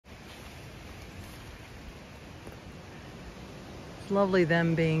lovely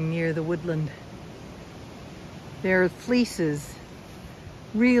them being near the woodland. Their fleeces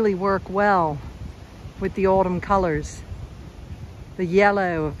really work well with the autumn colors. The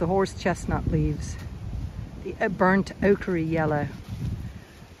yellow of the horse chestnut leaves, the burnt ochre yellow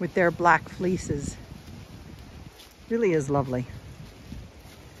with their black fleeces. Really is lovely.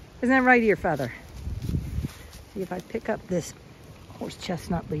 Isn't that right, EarFeather? See if I pick up this horse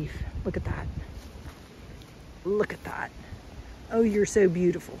chestnut leaf. Look at that. Look at that. Oh, you're so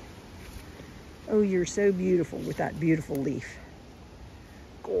beautiful. Oh, you're so beautiful with that beautiful leaf.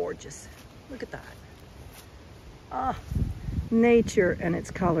 Gorgeous. Look at that. Ah, nature and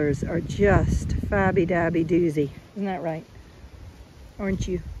its colors are just fabby-dabby doozy. Isn't that right? Aren't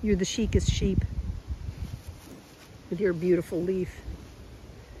you? You're the chicest sheep with your beautiful leaf.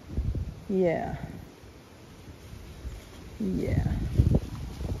 Yeah. Yeah.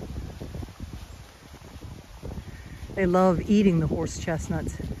 They love eating the horse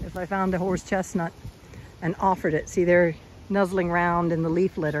chestnuts. If I found a horse chestnut and offered it, see, they're nuzzling around in the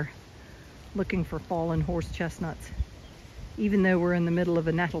leaf litter looking for fallen horse chestnuts. Even though we're in the middle of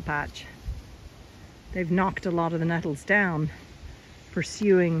a nettle patch, they've knocked a lot of the nettles down,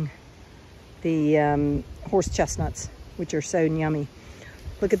 pursuing the horse chestnuts, which are so yummy.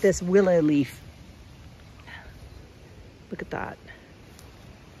 Look at this willow leaf. Look at that.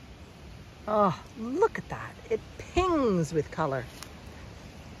 Oh, look at that. It pings with color.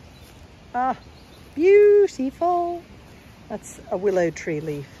 Ah, beautiful. That's a willow tree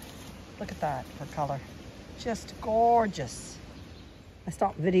leaf. Look at that for color. Just gorgeous. I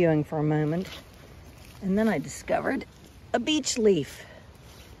stopped videoing for a moment and then I discovered a beech leaf.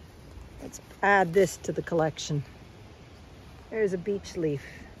 Let's add this to the collection. There's a beech leaf.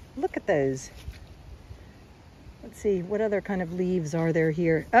 Look at those. Let's see, what other kind of leaves are there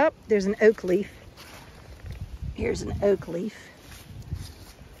here? Oh, there's an oak leaf. Here's an oak leaf.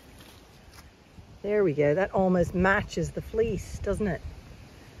 There we go. That almost matches the fleece, doesn't it?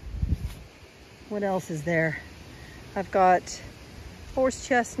 What else is there? I've got horse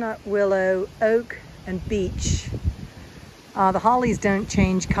chestnut, willow, oak, and beech. The hollies don't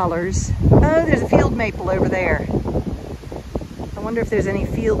change colors. Oh, there's a field maple over there. I wonder if there's any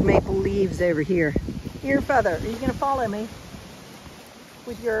field maple leaves over here. EarFeather, are you going to follow me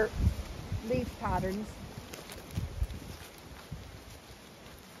with your leaf patterns?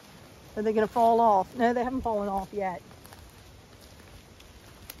 Are they going to fall off? No, they haven't fallen off yet.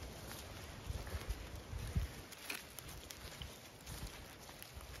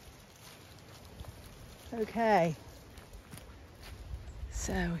 Okay.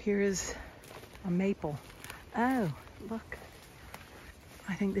 So here is a maple. Oh, look.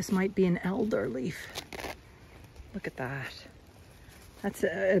 I think this might be an elder leaf. Look at that. That's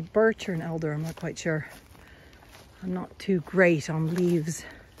a birch or an elder, I'm not quite sure. I'm not too great on leaves.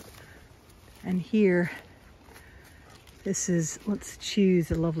 And here, this is, let's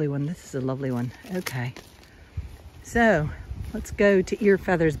choose a lovely one. This is a lovely one. Okay. So, let's go to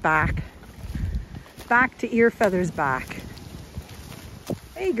EarFeather's back. Back to EarFeather's back.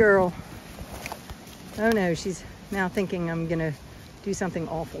 Hey, girl. Oh no, she's now thinking I'm gonna do something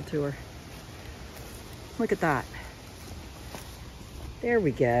awful to her. Look at that. There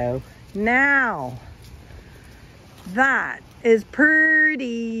we go. Now, that is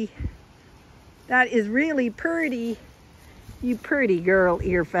pretty. That is really pretty. You pretty girl,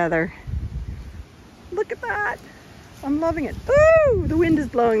 EarFeather. Look at that. I'm loving it. Ooh, the wind is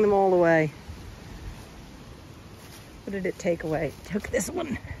blowing them all away. What did it take away? It took this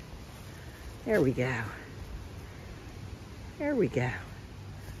one. There we go. There we go.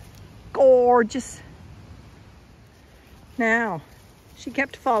 Gorgeous. Now, she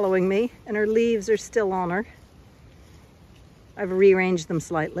kept following me and her leaves are still on her. I've rearranged them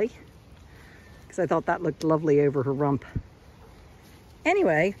slightly because I thought that looked lovely over her rump.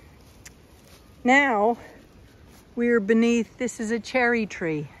 Anyway, now we're beneath, this is a cherry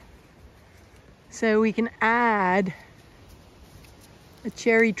tree. So we can add a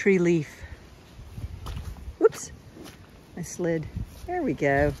cherry tree leaf. Whoops, I slid. There we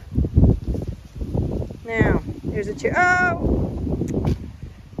go. Now, there's a cherry. Oh!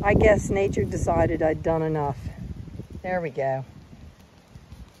 I guess nature decided I'd done enough. There we go.